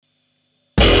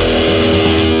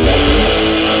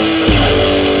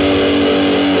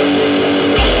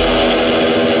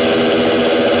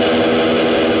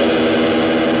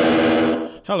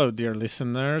dear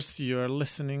listeners. You are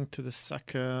listening to the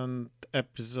second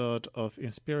episode of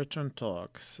Inspiratron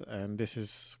Talks, and this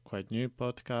is quite new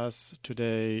podcast.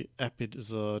 Today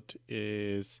episode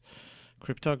is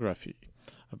cryptography,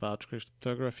 about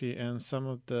cryptography and some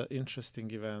of the interesting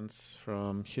events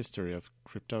from history of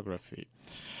cryptography.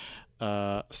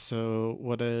 So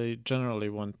what I generally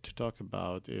want to talk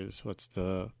about is what's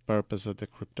the purpose of the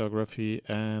cryptography,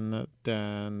 and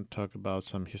then talk about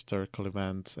some historical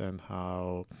events and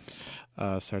how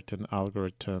certain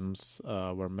algorithms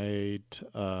were made,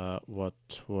 what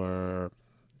were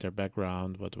their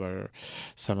background, what were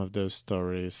some of those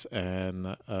stories,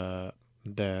 and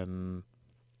then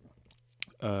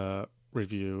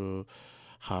review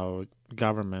how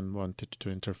government wanted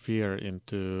to interfere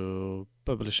into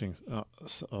publishing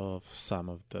of some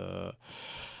of the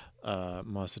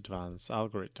most advanced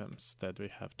algorithms that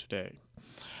we have today.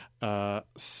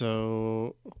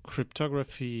 So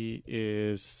cryptography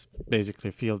is basically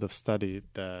a field of study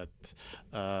that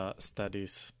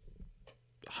studies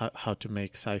how to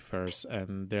make ciphers,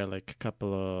 and there are like a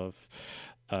couple of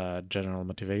general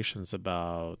motivations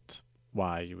about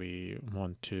why we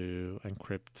want to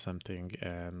encrypt something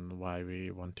and why we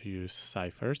want to use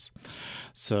ciphers.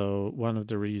 So one of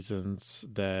the reasons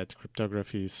that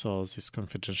cryptography solves is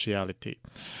confidentiality.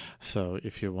 So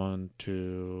if you want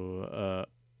to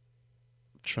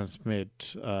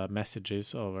transmit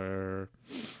messages over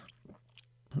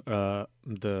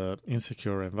the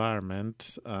insecure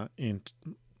environment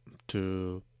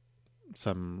into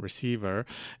some receiver,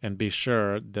 and be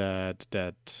sure that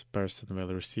that person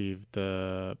will receive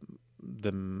the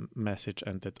message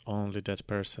and that only that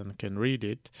person can read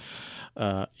it,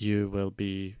 you will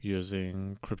be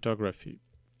using cryptography.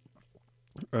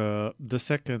 The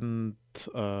second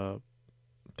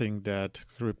thing that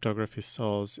cryptography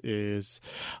solves is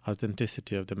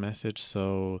authenticity of the message.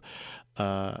 So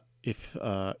if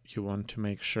you want to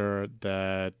make sure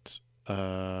that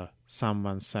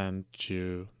someone sent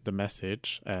you the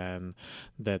message and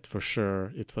that for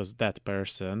sure it was that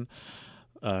person,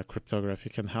 cryptography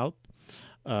can help.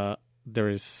 There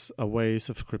is a ways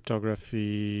of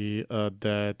cryptography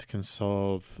that can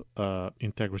solve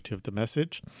integrity of the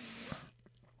message.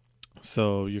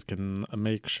 So you can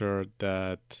make sure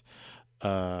that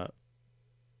that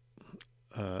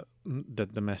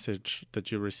the message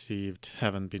that you received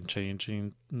haven't been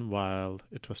changing while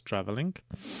it was traveling.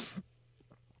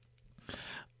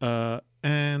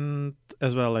 And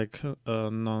as well, like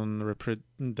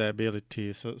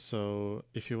non-reproducibility. So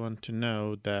if you want to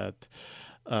know that,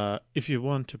 if you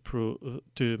want to prove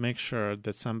to make sure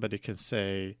that somebody can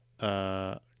say,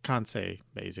 can't say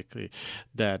basically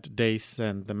that they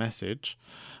sent the message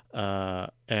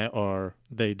or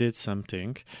they did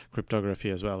something,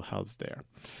 cryptography as well helps there.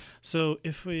 So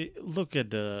if we look at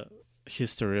the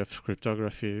history of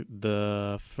cryptography,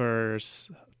 the first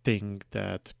thing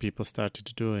that people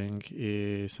started doing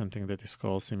is something that is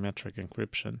called symmetric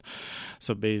encryption.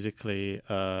 So basically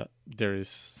there is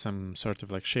some sort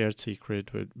of like shared secret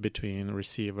between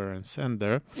receiver and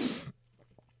sender,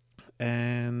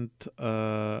 and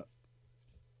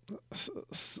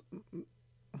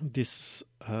this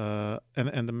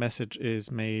and the message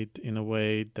is made in a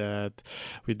way that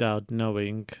without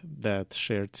knowing that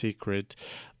shared secret,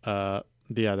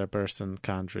 the other person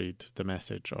can't read the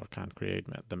message or can't create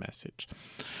the message.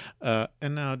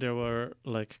 And now there were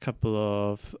like a couple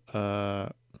of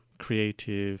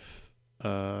creative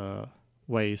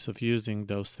ways of using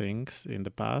those things in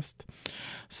the past.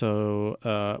 So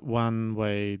one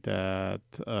way that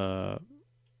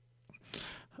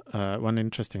one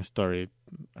interesting story,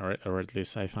 or at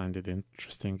least I find it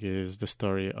interesting, is the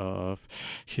story of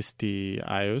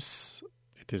Histiaeus.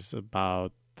 It is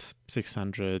about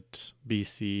 600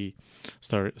 BC.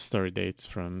 Story dates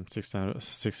from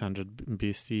 600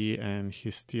 BC, and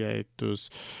Histiaeus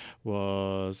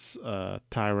was a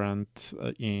tyrant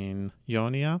in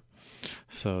Ionia,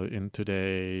 so in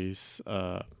today's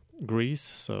Greece.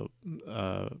 So,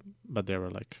 but they were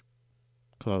like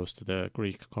close to the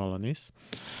Greek colonies,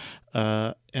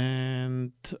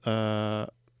 and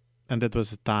that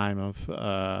was the time of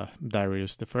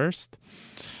Darius the First.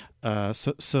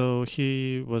 So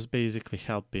he was basically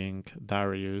helping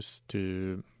Darius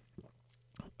to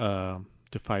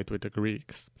fight with the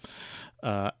Greeks,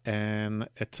 and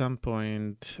at some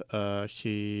point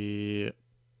he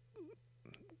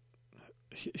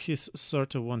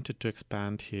sort of wanted to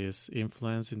expand his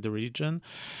influence in the region,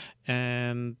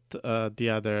 and the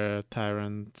other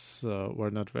tyrants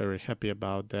were not very happy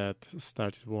about that,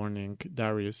 started warning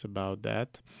Darius about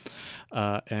that,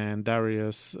 and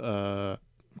Darius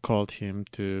called him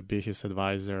to be his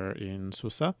advisor in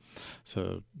Susa.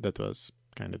 So that was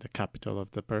kind of the capital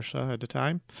of the Persia at the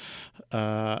time.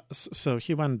 So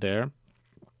he went there.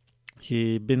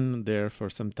 He'd been there for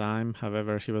some time,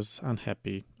 however, he was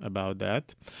unhappy about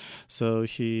that. So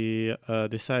he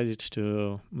decided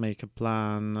to make a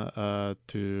plan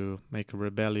to make a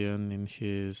rebellion in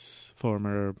his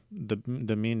former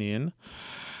dominion.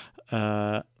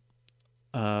 And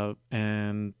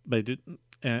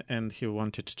he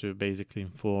wanted to basically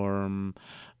inform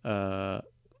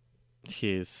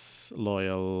his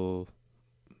loyal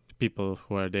people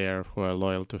who are there, who are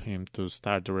loyal to him, to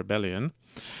start the rebellion.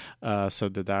 So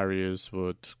the Darius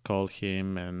would call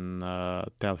him and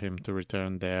tell him to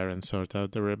return there and sort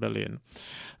out the rebellion.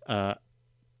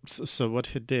 So what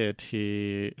he did,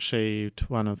 he shaved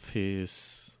one of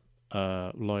his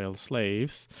loyal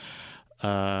slaves.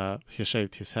 He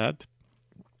shaved his head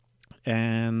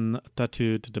and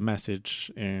tattooed the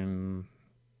message in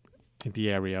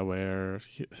the area where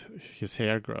his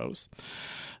hair grows.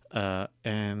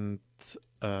 And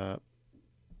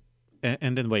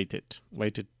then waited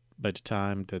by the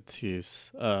time that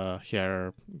his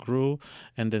hair grew,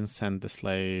 and then sent the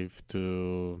slave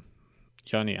to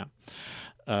Ionia.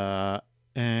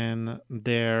 And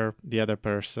there, the other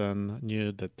person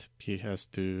knew that he has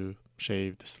to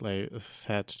shave the slave's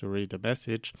head to read the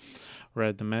message,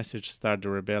 read the message, start the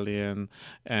rebellion,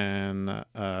 and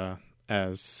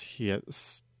as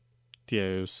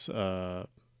Theus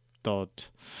thought,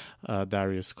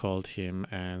 Darius called him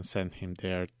and sent him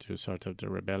there to sort out the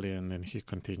rebellion, and he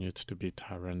continued to be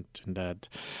tyrant in that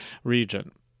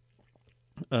region.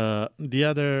 The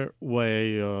other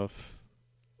way of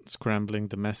scrambling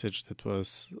the message that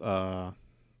was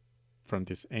from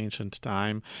this ancient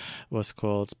time was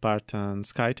called Spartan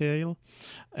skytail,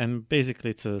 and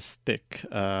basically it's a stick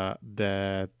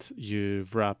that you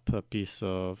wrap a piece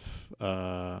of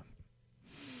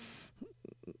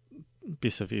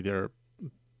either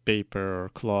paper or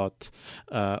cloth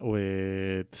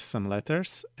with some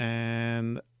letters,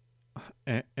 and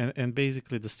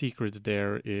basically the secret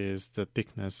there is the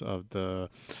thickness of the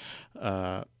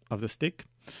stick.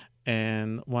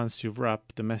 And once you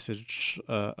wrap the message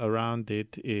around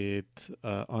it,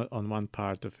 on one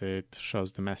part of it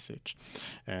shows the message,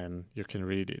 and you can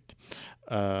read it.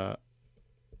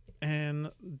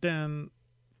 And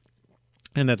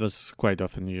that was quite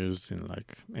often used in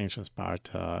like ancient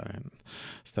Sparta and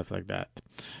stuff like that.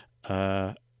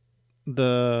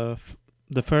 The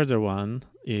further one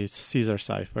is Caesar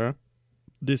cipher.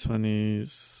 This one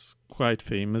is quite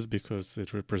famous because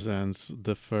it represents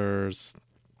the first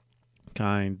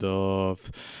kind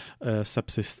of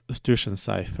substitution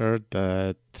cipher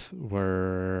that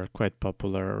were quite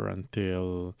popular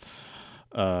until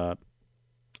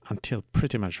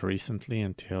pretty much recently,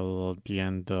 until the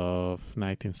end of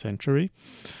 19th century.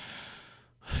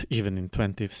 Even in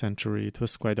 20th century, it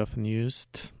was quite often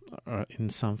used in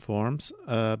some forms.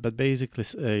 But basically,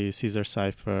 a Caesar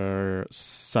cipher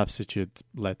substitutes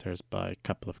letters by a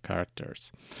couple of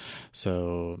characters.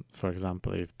 So, for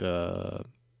example, if the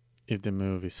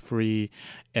move is free,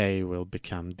 A will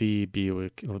become D, B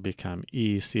will become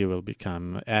E, C will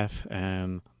become F,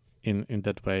 and in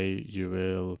that way you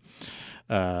will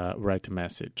write a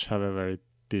message. However, it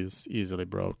is easily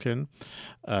broken.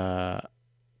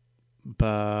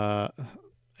 But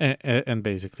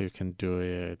basically you can do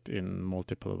it in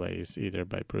multiple ways, either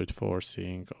by brute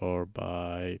forcing or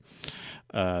by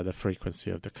the frequency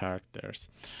of the characters.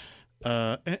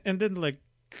 And then like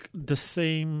the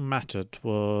same method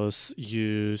was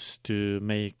used to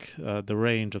make the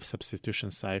range of substitution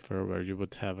cipher, where you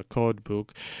would have a code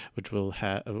book which will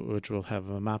have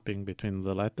a mapping between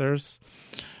the letters.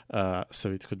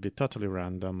 So it could be totally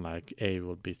random, like A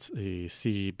will be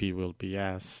C, B will be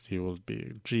S, C will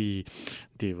be G,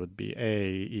 D would be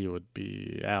A, E would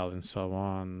be L, and so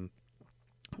on.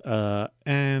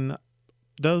 And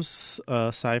those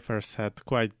ciphers had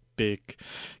quite big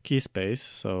key space,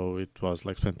 so it was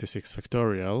like 26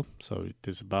 factorial, so it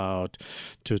is about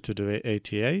 2 to the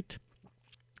 88.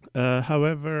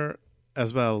 However,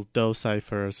 as well, those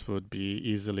ciphers would be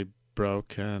easily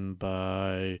broken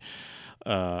by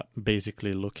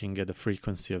basically looking at the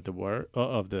frequency of the word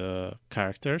of the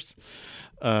characters.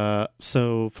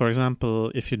 So, for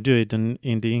example, if you do it in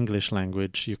the English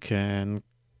language, you can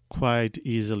quite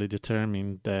easily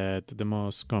determine that the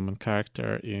most common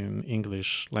character in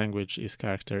English language is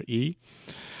character E,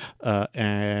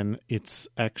 and it's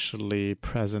actually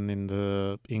present in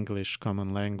the English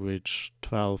common language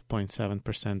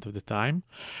 12.7% of the time.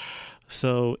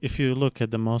 So if you look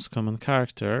at the most common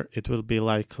character, it will be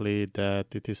likely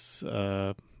that it is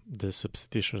the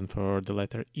substitution for the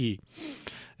letter E.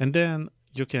 And then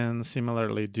you can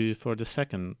similarly do for the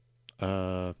second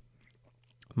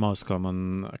most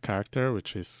common character,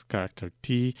 which is character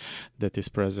T, that is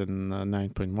present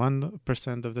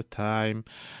 9.1% of the time.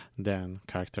 Then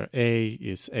character A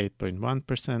is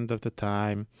 8.1% of the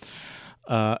time.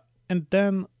 And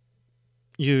then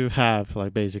you have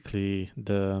like basically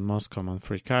the most common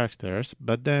three characters,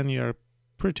 but then you're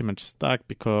pretty much stuck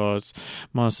because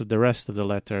most of the rest of the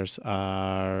letters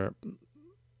are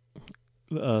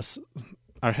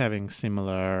having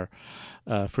similar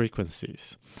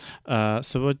frequencies.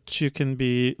 So what you can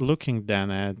be looking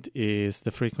then at is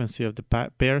the frequency of the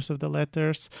pairs of the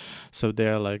letters. So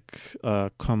they're like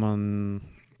common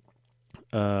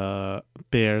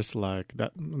pairs like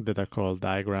that are called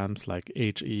diagrams, like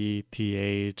HE,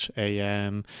 TH,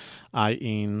 AN,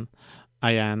 IN,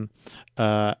 IN.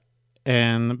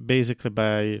 And basically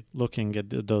by looking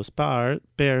at those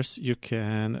pairs, you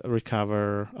can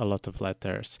recover a lot of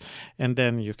letters. And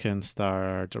then you can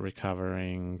start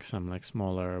recovering some like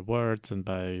smaller words. And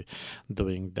by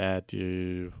doing that,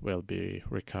 you will be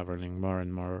recovering more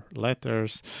and more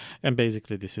letters. And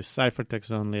basically this is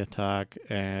ciphertext only attack.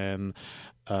 And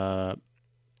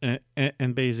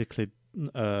basically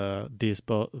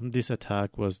this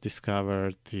attack was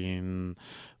discovered in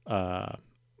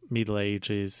Middle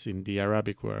Ages in the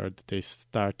Arabic world. They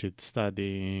started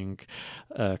studying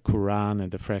Quran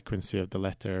and the frequency of the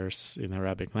letters in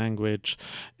Arabic language,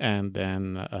 and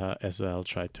then as well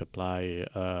tried to apply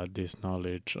this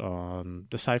knowledge on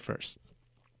the ciphers.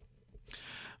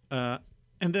 And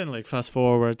then like fast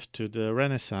forward to the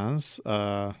Renaissance,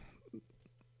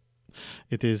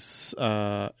 it is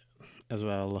as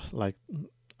well like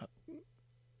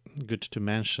good to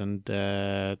mention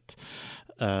that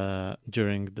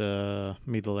during the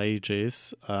Middle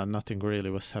Ages, nothing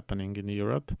really was happening in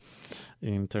Europe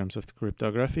in terms of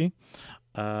cryptography.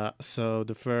 So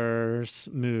the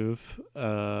first move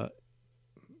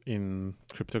in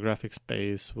cryptographic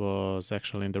space was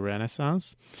actually in the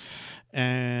Renaissance.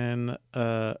 And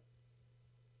the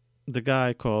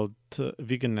guy called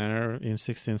Wegener in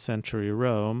 16th century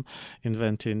Rome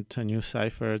invented a new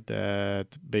cipher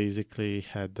that basically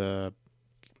had a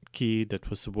key that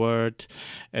was a word,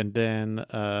 and then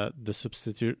the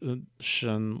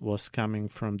substitution was coming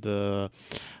from the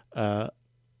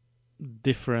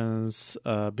difference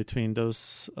between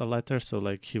those letters. So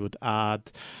like he would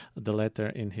add the letter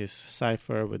in his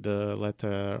cipher with the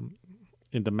letter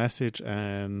in the message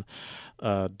and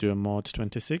do a mod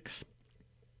 26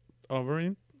 over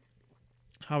it.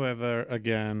 However,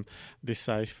 again, this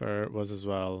cipher was as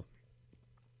well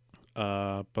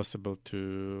possible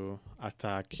to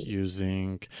attack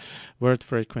using word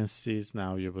frequencies.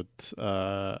 Now you would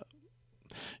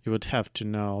have to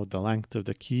know the length of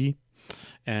the key,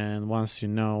 and once you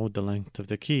know the length of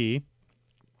the key,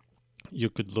 you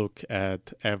could look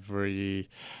at every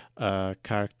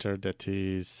character that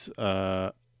is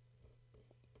on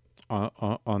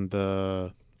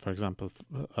the, for example,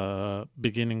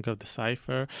 beginning of the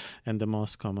cipher, and the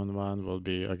most common one will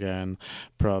be again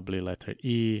probably letter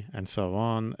E and so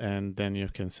on, and then you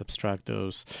can subtract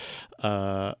those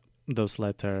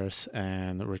letters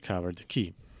and recover the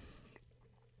key.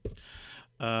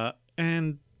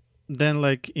 And then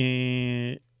like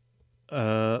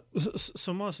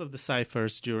so most of the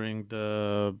ciphers during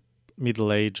the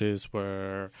Middle Ages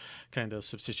were kind of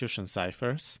substitution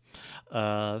ciphers.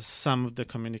 Some of the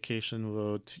communication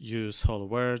would use whole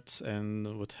words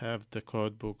and would have the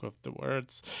code book of the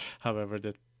words. However,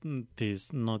 that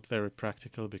is not very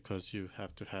practical because you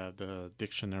have to have the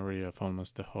dictionary of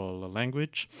almost the whole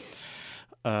language.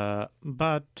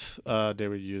 But they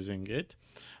were using it.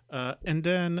 And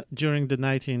then during the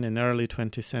 19th and early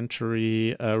 20th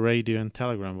century, radio and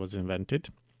telegram was invented.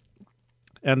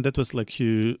 And that was like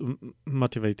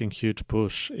motivating huge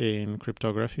push in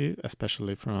cryptography,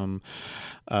 especially from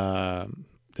the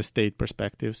state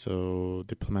perspective, so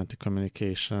diplomatic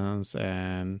communications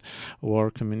and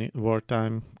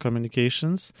wartime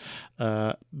communications.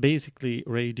 Basically,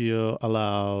 radio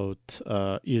allowed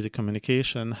easy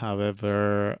communication.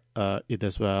 However, it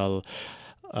as well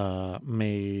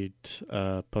made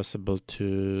possible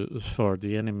for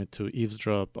the enemy to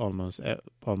eavesdrop almost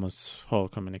whole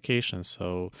communication.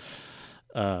 So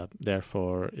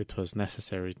therefore, it was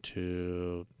necessary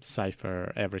to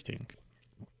cipher everything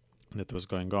that was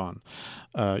going on.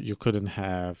 You couldn't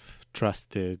have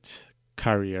trusted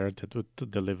carrier that would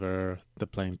deliver the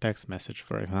plain text message,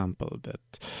 for example,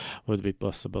 that would be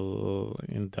possible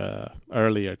in the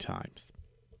earlier times.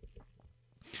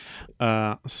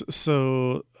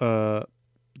 So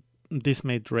this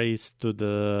made race to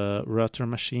the rotor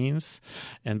machines,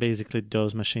 and basically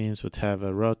those machines would have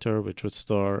a rotor which would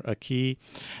store a key,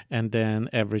 and then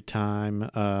every time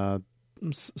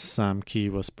some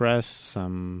key was pressed,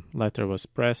 some letter was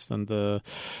pressed on the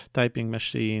typing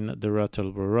machine, the rotor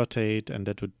will rotate, and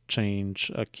that would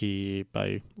change a key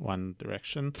by one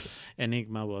direction.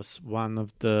 Enigma was one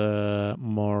of the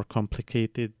more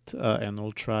complicated and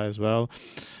ultra as well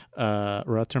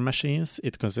rotor machines.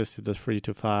 It consisted of 3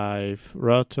 to 5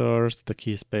 rotors. The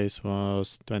key space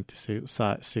was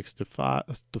 26 to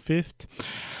 5th,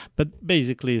 but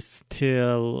basically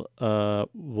still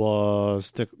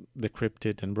was decrypted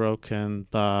and broken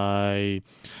by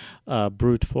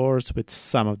brute force with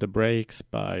some of the breaks,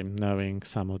 by knowing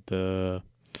some of the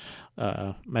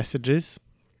messages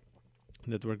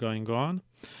that were going on.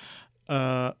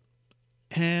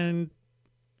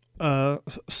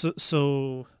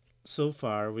 So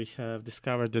far we have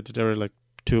discovered that there are like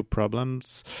two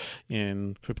problems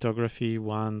in cryptography.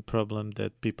 One problem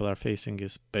that people are facing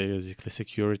is basically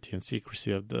security and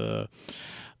secrecy of the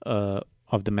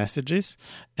messages,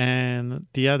 and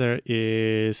the other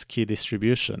is key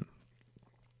distribution.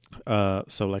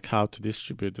 So like how to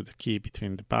distribute the key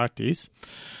between the parties,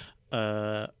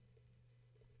 and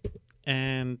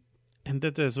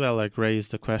that as well like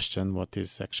raised the question: what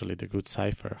is actually the good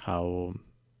cipher?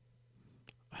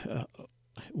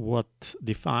 What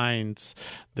defines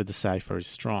that the cipher is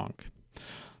strong?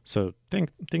 So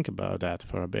think about that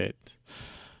for a bit.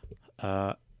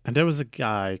 And there was a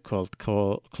guy called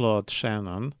Claude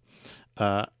Shannon,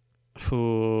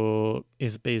 who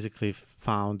is basically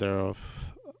founder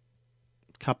of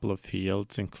a couple of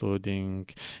fields, including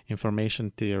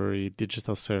information theory,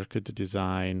 digital circuit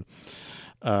design,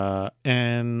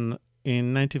 and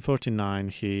in 1949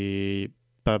 he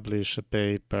published a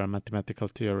paper, Mathematical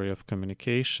Theory of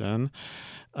Communication,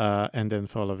 and then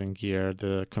following year,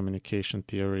 the Communication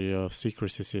Theory of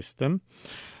Secrecy System,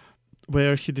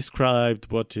 where he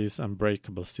described what is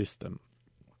unbreakable system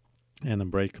and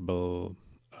unbreakable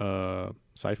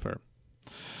cipher.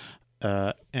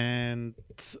 And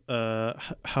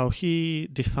how he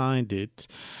defined it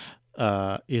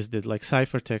is that like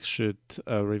ciphertext should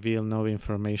reveal no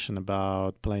information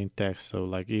about plain text. So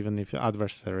like even if the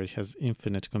adversary has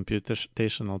infinite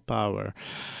computational power,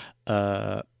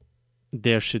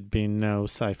 there should be no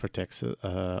ciphertext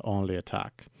only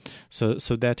attack. So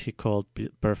that he called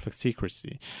perfect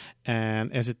secrecy.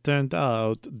 And as it turned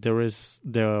out,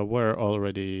 there were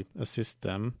already a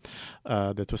system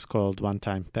that was called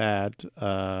one-time pad,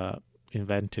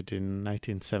 invented in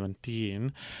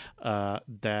 1917,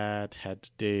 that had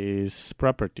this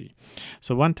property.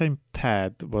 So one-time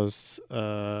pad was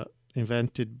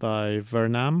invented by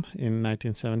Vernam in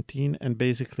 1917, and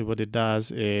basically what it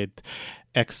does, it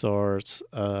XORs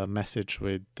a message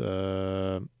with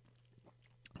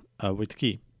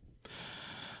key,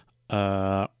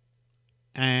 and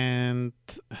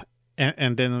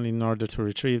then in order to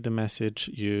retrieve the message,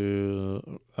 you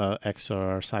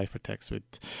XOR ciphertext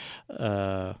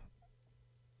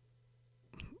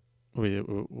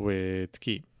with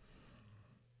key.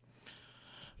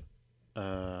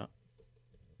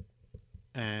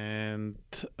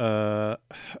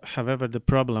 However, the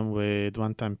problem with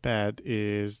one-time pad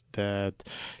is that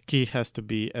key has to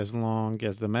be as long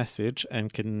as the message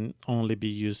and can only be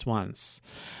used once.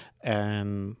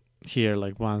 And here,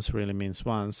 like once really means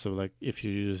once. So like if you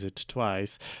use it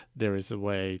twice, there is a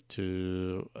way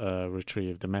to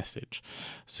retrieve the message.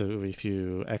 So if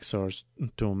you XOR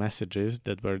two messages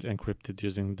that were encrypted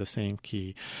using the same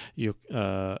key, you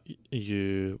will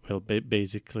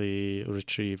basically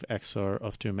retrieve XOR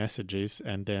of two messages,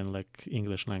 and then like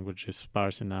English language is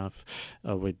sparse enough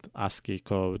with ASCII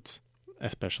codes,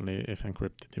 especially if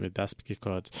encrypted with ASCII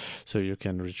codes, so you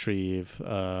can retrieve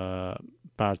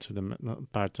part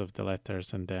of the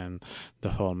letters and then the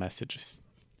whole messages.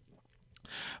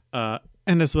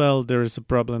 And as well, there is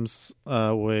problems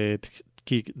with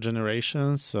key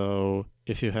generation. So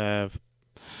if you have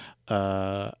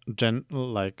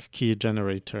key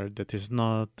generator that is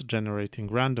not generating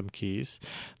random keys,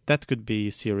 that could be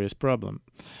a serious problem,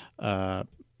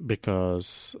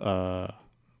 because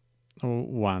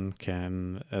one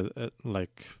can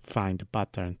find a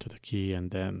pattern to the key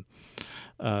and then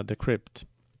decrypt.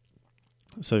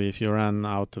 So if you run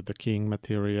out of the keying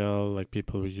material, like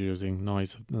people were using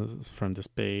noise from the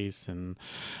space and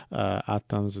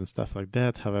atoms and stuff like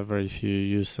that. However, if you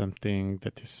use something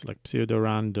that is like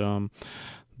pseudo-random,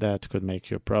 that could make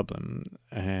you a problem.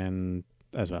 And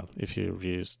as well if you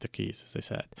reuse the keys, as I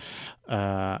said.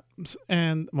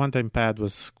 And one-time pad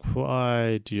was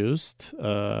quite used.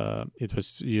 It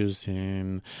was used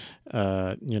in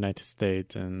United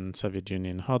States and Soviet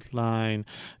Union hotline.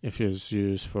 It was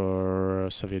used for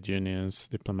Soviet Union's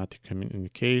diplomatic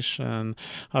communication.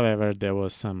 However, there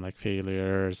was some like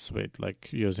failures with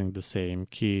like using the same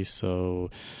key, so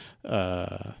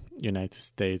United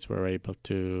States were able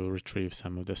to retrieve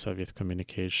some of the Soviet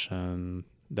communication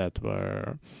that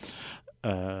were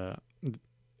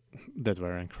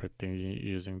encrypting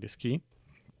using this key.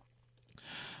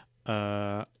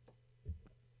 However,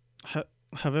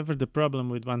 the problem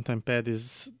with one-time pad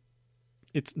is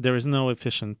there is no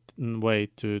efficient way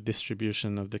to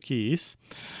distribution of the keys.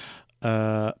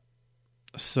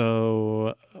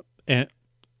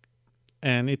 And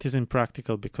it is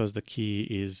impractical because the key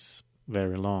is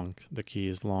very long. The key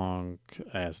is long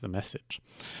as the message,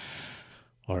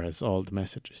 or as all the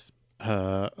messages.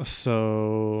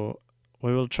 So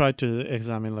we will try to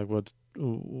examine like what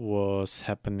was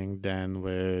happening then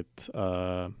with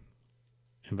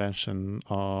invention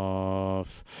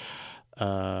of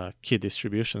key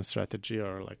distribution strategy,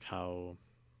 or like how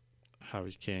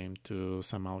we came to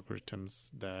some algorithms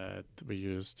that we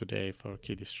use today for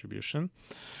key distribution.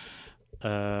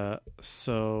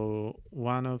 So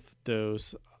one of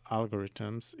those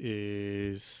algorithms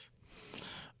is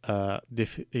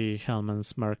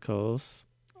Diffie-Hellman-Merkel's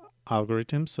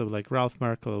algorithm. So like Ralph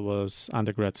Merkel was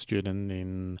undergrad student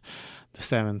in the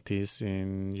 70s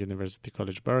in University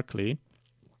College Berkeley,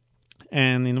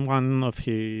 and in one of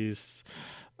his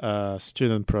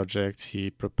student projects he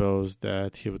proposed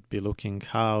that he would be looking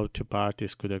how two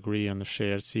parties could agree on a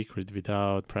shared secret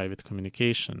without private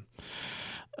communication.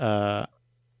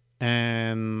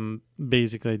 And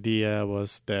basic idea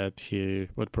was that he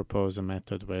would propose a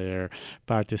method where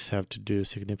parties have to do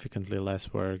significantly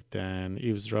less work than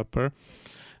eavesdropper.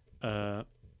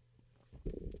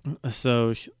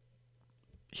 So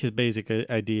his basic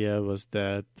idea was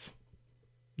that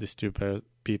these two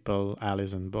people,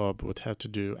 Alice and Bob, would have to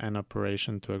do an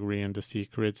operation to agree on the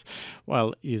secrets,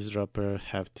 while eavesdropper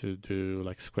have to do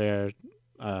like square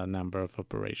number of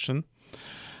operation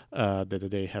that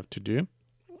they have to do.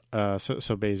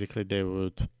 So basically they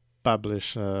would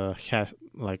publish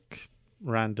like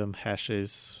random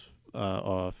hashes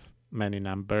of many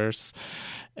numbers,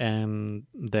 and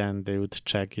then they would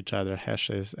check each other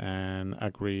hashes and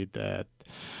agree that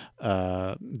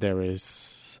there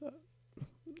is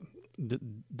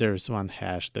one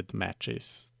hash that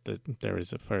matches, that there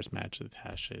is a first match that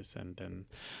hashes, and then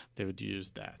they would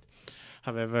use that.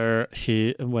 However,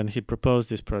 when he proposed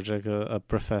this project, a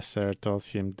professor told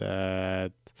him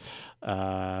that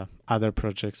other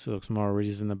projects looks more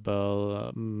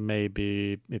reasonable.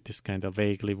 Maybe it is kind of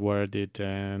vaguely worded,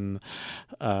 and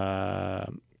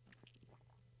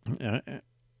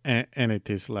it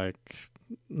is like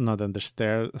not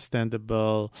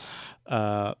understandable.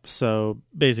 So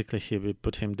basically, he would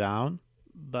put him down,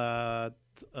 but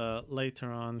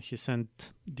later on, he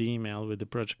sent the email with the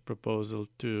project proposal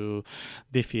to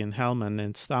Diffie and Hellman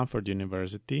in Stanford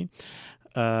University,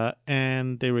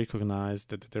 and they recognized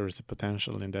that there is a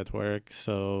potential in that work.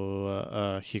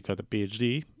 So he got a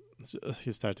PhD.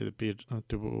 He started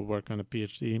to work on a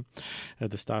PhD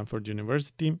at the Stanford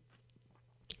University,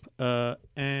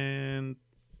 and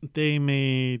they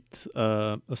made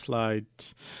a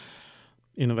slight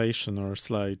innovation or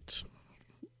slight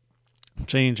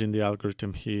change in the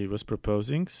algorithm he was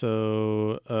proposing.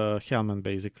 So Hellman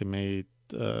basically made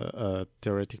a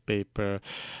theoretic paper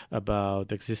about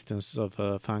the existence of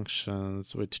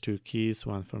functions with two keys,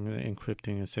 one for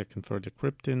encrypting and second for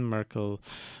decrypting. Merkel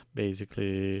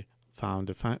basically found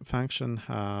a function,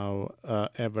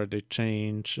 however they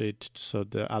change it so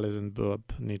the Alice and Bob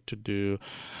need to do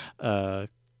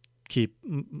keep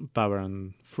power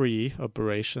on 3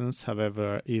 operations.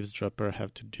 However, eavesdropper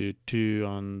have to do 2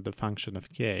 on the function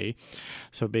of k.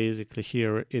 So basically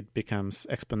here it becomes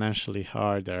exponentially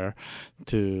harder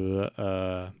to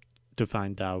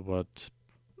find out what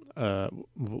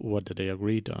they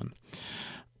agreed on.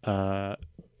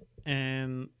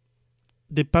 And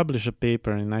they published a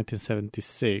paper in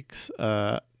 1976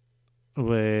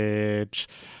 which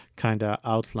kind of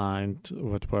outlined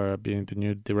what were being the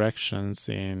new directions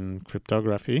in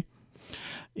cryptography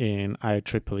in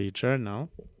IEEE journal.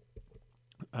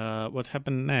 What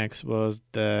happened next was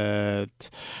that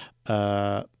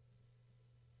a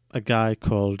guy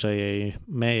called J.A.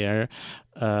 Mayer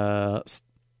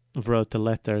wrote a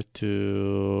letter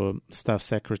to Staff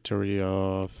Secretary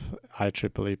of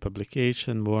IEEE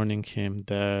publication, warning him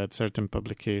that certain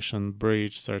publication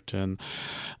breached certain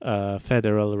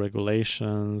federal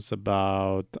regulations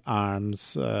about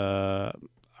arms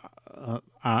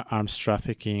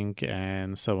trafficking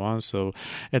and so on. So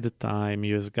at the time,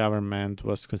 U.S. government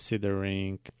was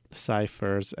considering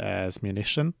ciphers as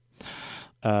munition,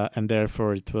 and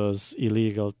therefore it was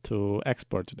illegal to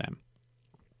export them.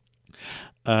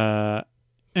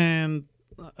 And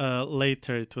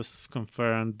later it was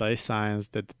confirmed by science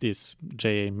that this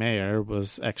J.A. Mayer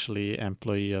was actually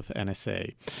employee of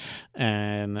NSA.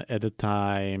 And at the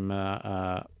time,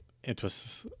 it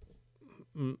was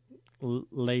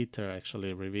later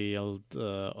actually revealed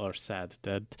or said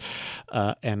that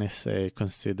NSA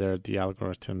considered the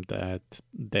algorithm that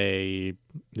they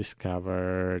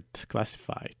discovered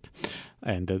classified,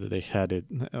 and that they had it,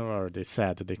 or they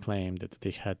claimed that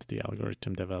they had the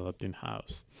algorithm developed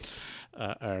in-house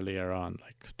earlier on,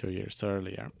 like 2 years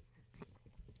earlier.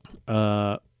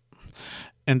 And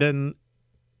then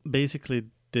basically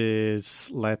this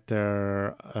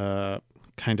letter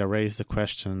kind of raised the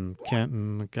question,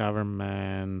 can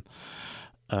government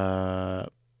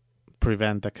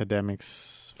prevent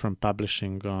academics from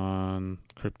publishing on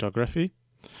cryptography?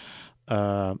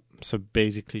 So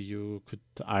basically you could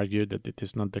argue that it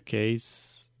is not the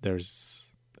case.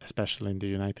 There's, especially in the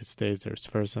United States, there's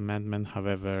First Amendment.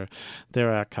 However,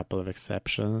 there are a couple of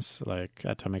exceptions, like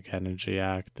Atomic Energy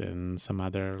Act and some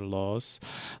other laws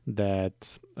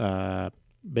that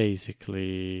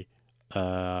basically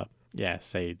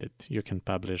say that you can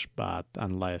publish, but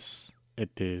unless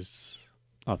it is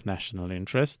of national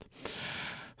interest.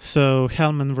 So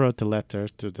Hellman wrote a letter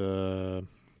to the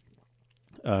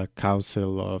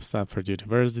Council of Stanford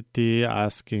University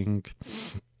asking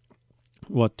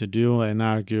what to do, and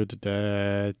argued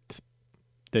that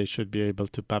they should be able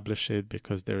to publish it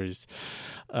because there is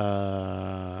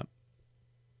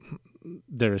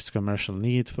commercial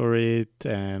need for it,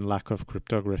 and lack of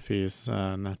cryptography is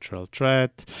a natural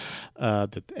threat,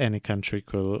 that any country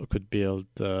could build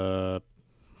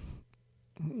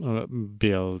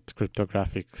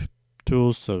cryptographic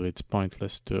tools, so it's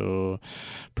pointless to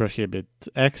prohibit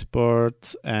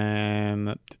exports,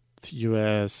 and the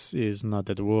US is not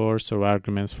at war, so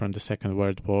arguments from the Second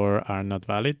World War are not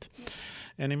valid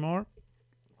anymore.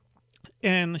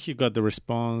 And he got the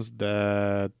response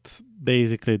that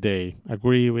basically they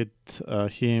agree with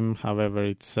him. However,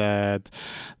 it said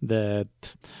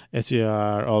that, as you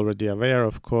are already aware,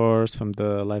 of course, from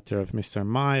the letter of Mr.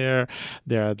 Meyer,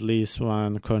 there are at least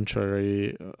one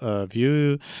contrary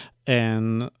view,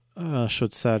 and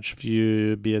should such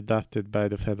view be adopted by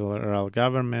the federal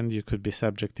government, you could be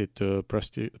subjected to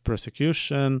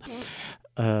prosecution.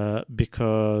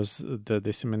 Because the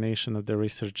dissemination of the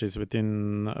research is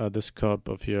within the scope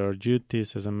of your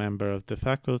duties as a member of the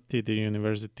faculty, the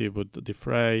university would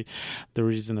defray the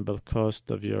reasonable cost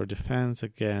of your defense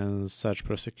against such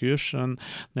prosecution.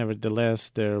 Nevertheless,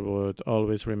 there would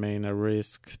always remain a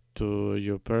risk to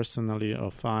you personally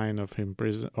of fine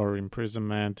or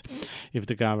imprisonment if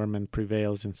the government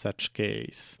prevails in such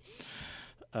case.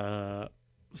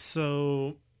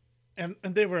 And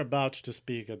they were about to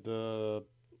speak at the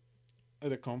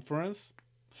conference,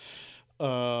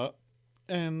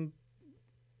 and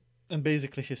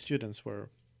basically his students were.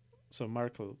 So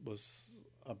Merkel was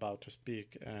about to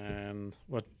speak, and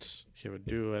what he would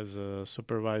do as a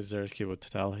supervisor, he would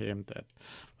tell him that,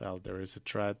 well, there is a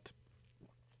threat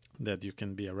that you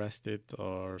can be arrested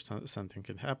or something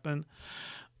can happen.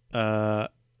 And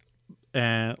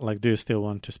like, do you still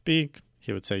want to speak?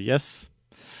 He would say yes.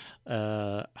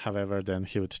 However, then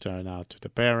he would turn out to the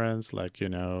parents, like, he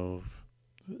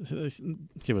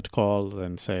would call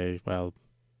and say, well,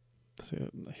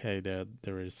 hey,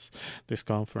 there is this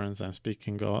conference I'm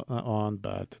speaking on,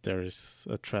 but there is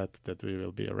a threat that we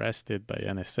will be arrested by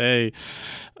NSA.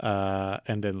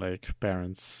 And then, like,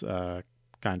 parents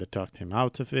kind of talked him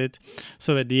out of it.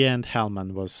 So at the end,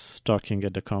 Hellman was talking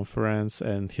at the conference,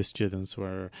 and his students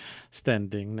were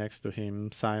standing next to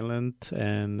him silent,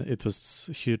 and it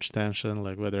was huge tension,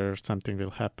 like whether something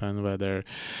will happen, whether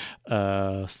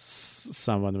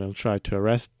someone will try to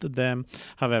arrest them.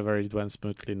 However, it went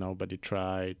smoothly. Nobody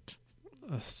tried,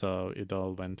 so it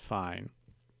all went fine.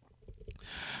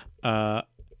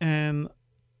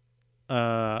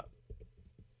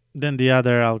 Then the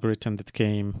other algorithm that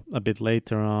came a bit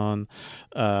later on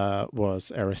was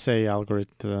RSA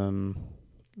algorithm,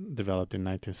 developed in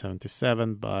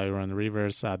 1977 by Ron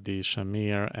Rivers, Adi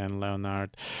Shamir, and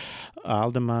Leonard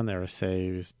Alderman.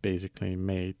 RSA is basically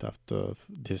made out of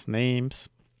these names.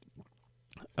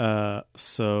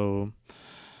 So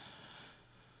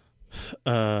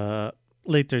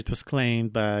Later, it was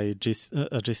claimed by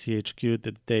GCHQ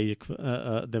that they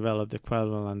developed the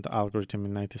equivalent algorithm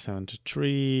in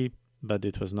 1973, but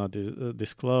it was not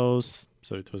disclosed.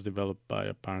 So it was developed by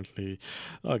apparently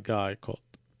a guy called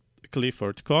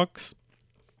Clifford Cox.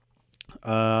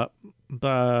 But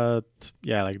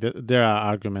yeah, like there are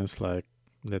arguments like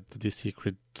that the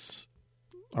secret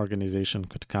organization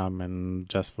could come and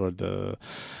just for the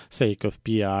sake of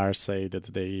PR say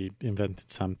that they invented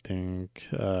something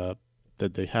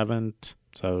that they haven't,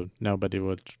 so nobody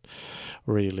would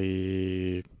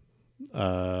really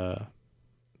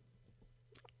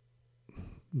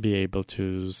be able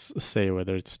to say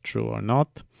whether it's true or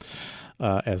not,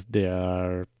 as they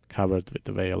are covered with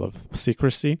the veil of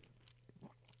secrecy.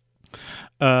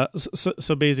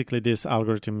 So basically this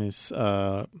algorithm is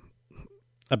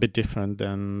a bit different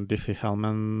than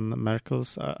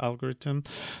Diffie-Hellman-Merkel's algorithm.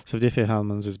 So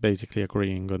Diffie-Hellman's is basically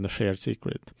agreeing on the shared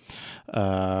secret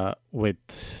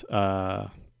with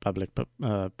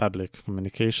public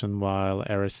communication, while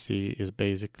RSC is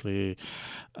basically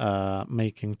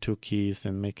making two keys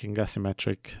and making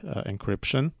asymmetric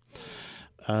encryption.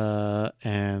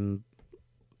 And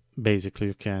basically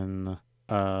you can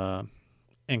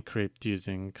encrypt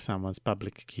using someone's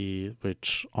public key,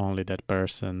 which only that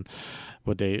person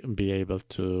would be able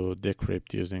to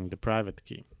decrypt using the private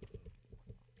key.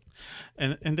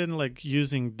 And then like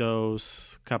using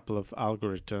those couple of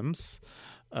algorithms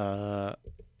and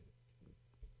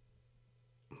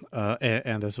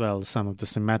as well some of the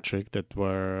symmetric that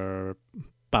were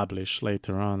published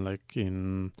later on, like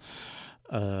in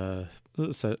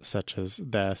such as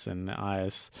DES and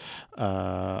IS,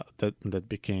 that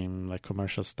became like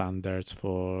commercial standards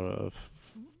for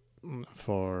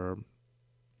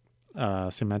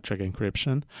symmetric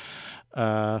encryption.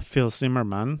 Phil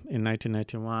Zimmermann in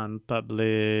 1991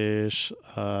 published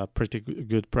a pretty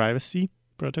good privacy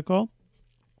protocol,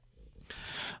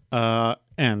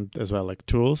 and as well like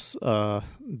tools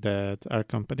that are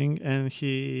accompanying, and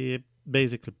he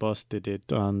basically posted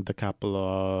it on the couple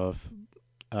of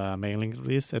mailing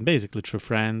lists and basically through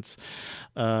friends,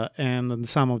 and on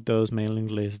some of those mailing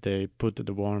lists they put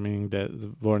the warning that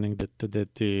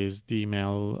is the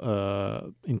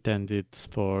email intended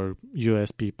for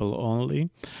US people only.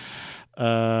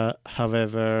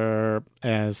 However,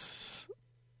 as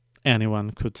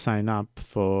anyone could sign up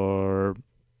for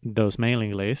those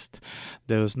mailing lists,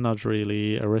 there was not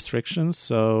really a restriction,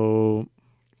 so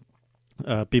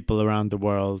people around the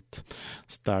world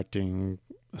started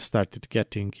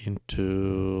getting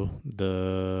into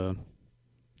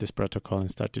this protocol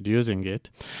and started using it.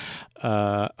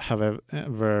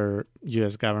 However,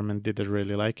 US government didn't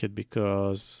really like it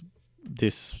because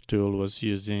this tool was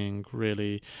using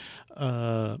really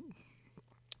kind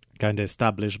of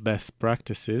established best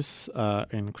practices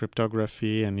in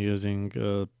cryptography and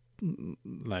using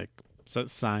like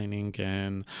signing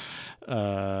and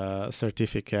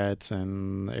certificates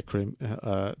and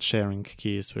sharing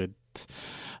keys with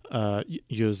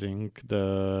using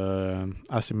the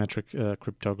asymmetric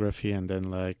cryptography, and then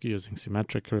like using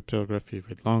symmetric cryptography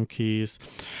with long keys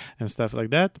and stuff like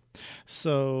that.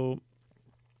 So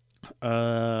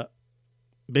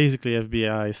basically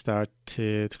FBI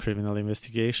started criminal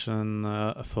investigation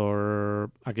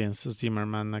against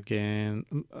Zimmerman again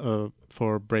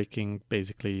for breaking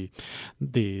basically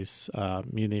these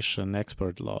munition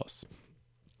export laws.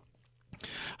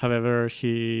 However,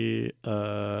 he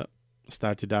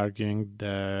started arguing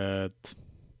that,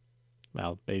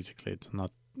 well, basically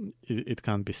it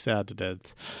can't be said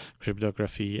that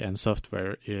cryptography and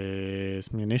software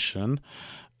is munition,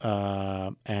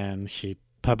 and he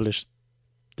published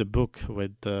the book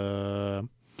with the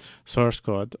source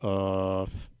code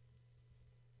of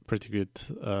pretty good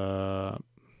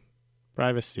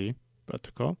privacy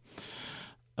protocol,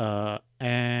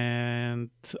 and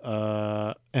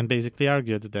basically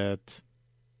argued that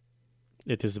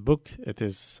it is a book, it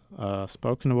is a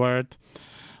spoken word.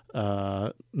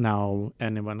 Now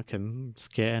anyone can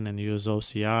scan and use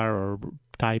OCR or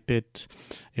type it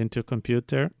into a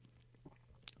computer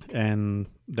and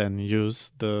then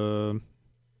use the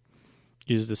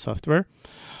software,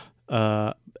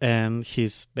 and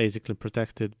he's basically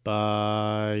protected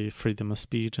by freedom of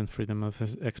speech and freedom of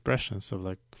expression, so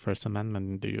like First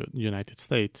Amendment in the United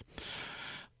States.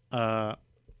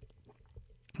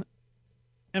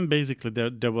 And basically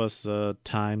there was a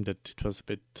time that it was a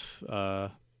bit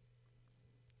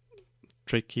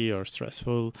tricky or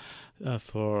stressful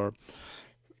for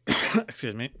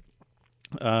excuse me,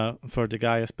 for the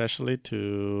guy especially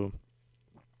to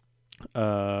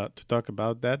to talk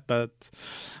about that, but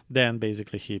then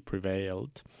basically he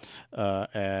prevailed,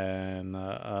 and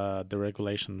the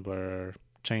regulations were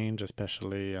changed,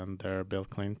 especially under Bill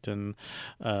Clinton.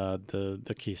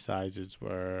 The key sizes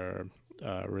were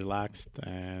relaxed,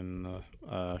 and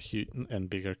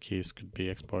bigger keys could be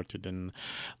exported and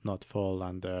not fall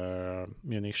under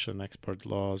munition export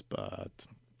laws, but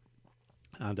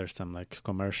under some like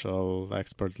commercial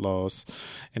export laws,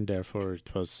 and therefore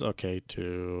it was okay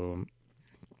to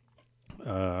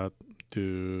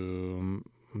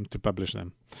publish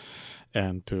them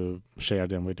and to share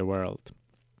them with the world.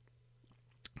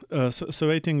 So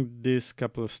I think these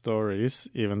couple of stories,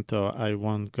 even though I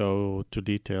won't go to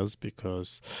details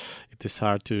because it is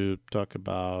hard to talk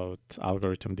about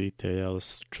algorithm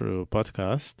details through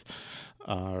podcast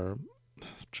or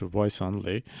through voice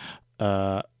only,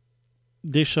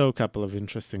 they show a couple of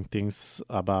interesting things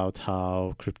about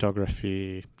how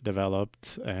cryptography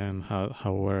developed and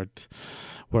how world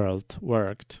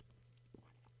worked.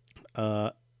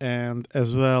 And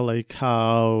as well, like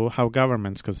how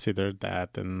governments considered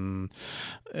that, and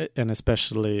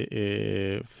especially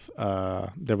if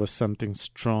there was some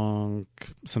strong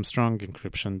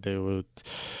encryption, they would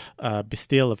be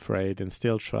still afraid and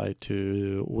still try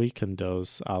to weaken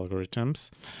those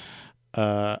algorithms.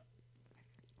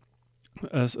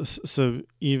 So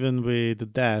even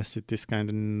with DAS, it is kind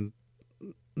of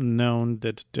known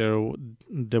that there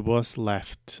was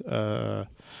left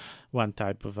one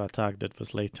type of attack that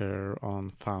was later on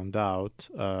found out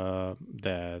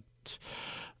that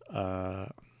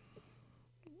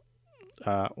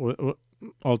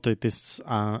although it is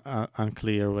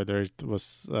unclear whether it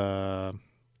was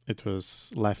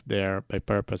left there by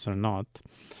purpose or not,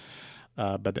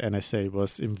 but the NSA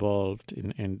was involved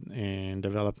in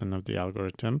development of the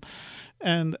algorithm.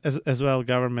 And as well,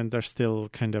 government are still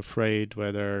kind of afraid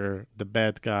whether the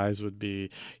bad guys would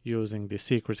be using the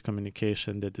secret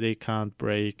communication that they can't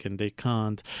break and they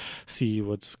can't see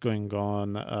what's going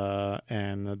on,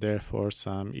 and therefore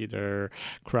some either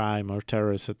crime or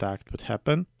terrorist attack would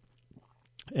happen.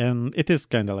 And it is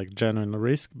kind of like genuine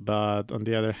risk, but on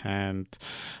the other hand,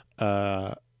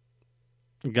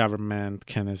 government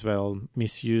can as well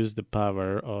misuse the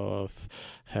power of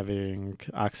having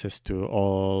access to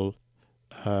all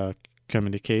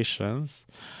communications.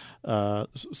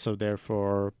 So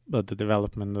therefore, the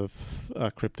development of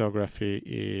cryptography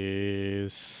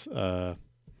is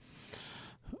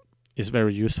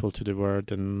very useful to the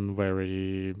world and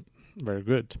very, very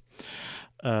good.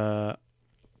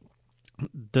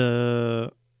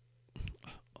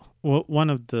 One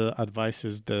of the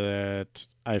advices that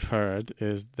I've heard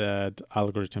is that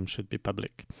algorithms should be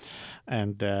public,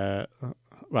 and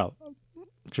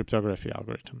cryptography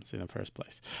algorithms in the first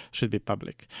place should be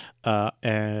public,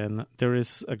 and there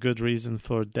is a good reason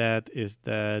for that. Is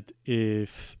that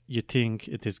if you think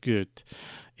it is good,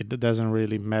 it doesn't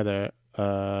really matter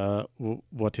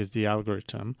what is the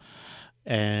algorithm,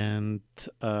 and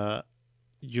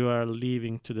you are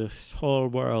leaving to the whole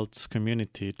world's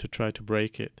community to try to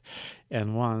break it.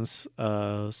 And once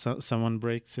someone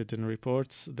breaks it and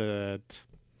reports that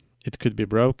it could be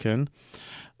broken,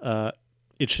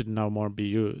 it should no more be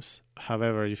used.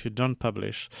 However, if you don't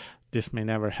publish, this may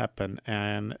never happen,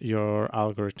 and your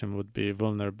algorithm would be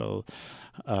vulnerable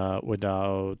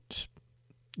without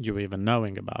you even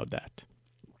knowing about that.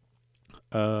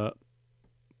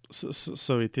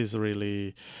 So it is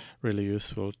really, really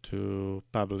useful to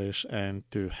publish and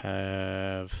to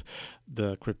have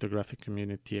the cryptographic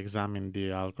community examine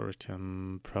the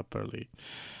algorithm properly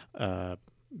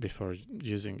before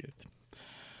using it.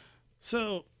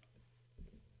 So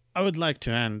I would like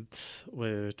to end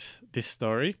with this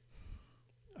story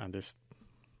and this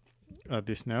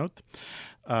note.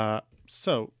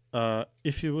 So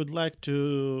if you would like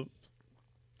to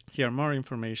hear more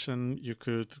information, you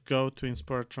could go to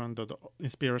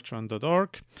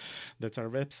Inspiratron.org. That's our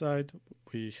website.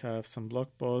 We have some blog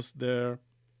posts there.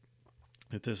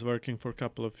 It is working for a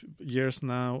couple of years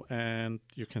now, and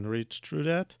you can read through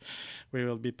that. We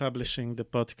will be publishing the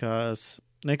podcast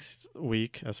next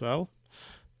week as well,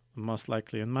 most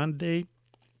likely on Monday.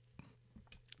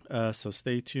 So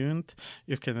stay tuned.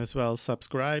 You can as well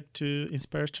subscribe to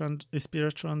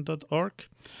Inspiratron.org.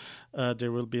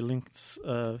 There will be links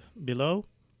below.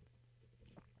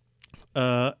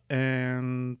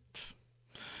 And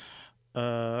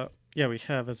we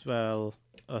have as well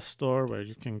a store where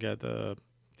you can get a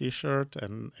t-shirt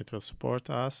and it will support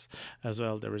us. As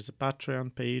well, there is a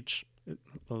Patreon page.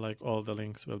 Like all the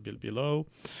links will be below.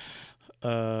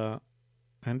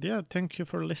 And thank you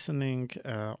for listening.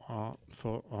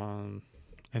 And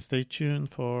stay tuned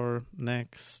for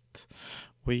next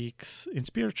week's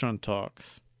Inspiratron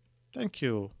talks. Thank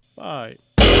you. Bye.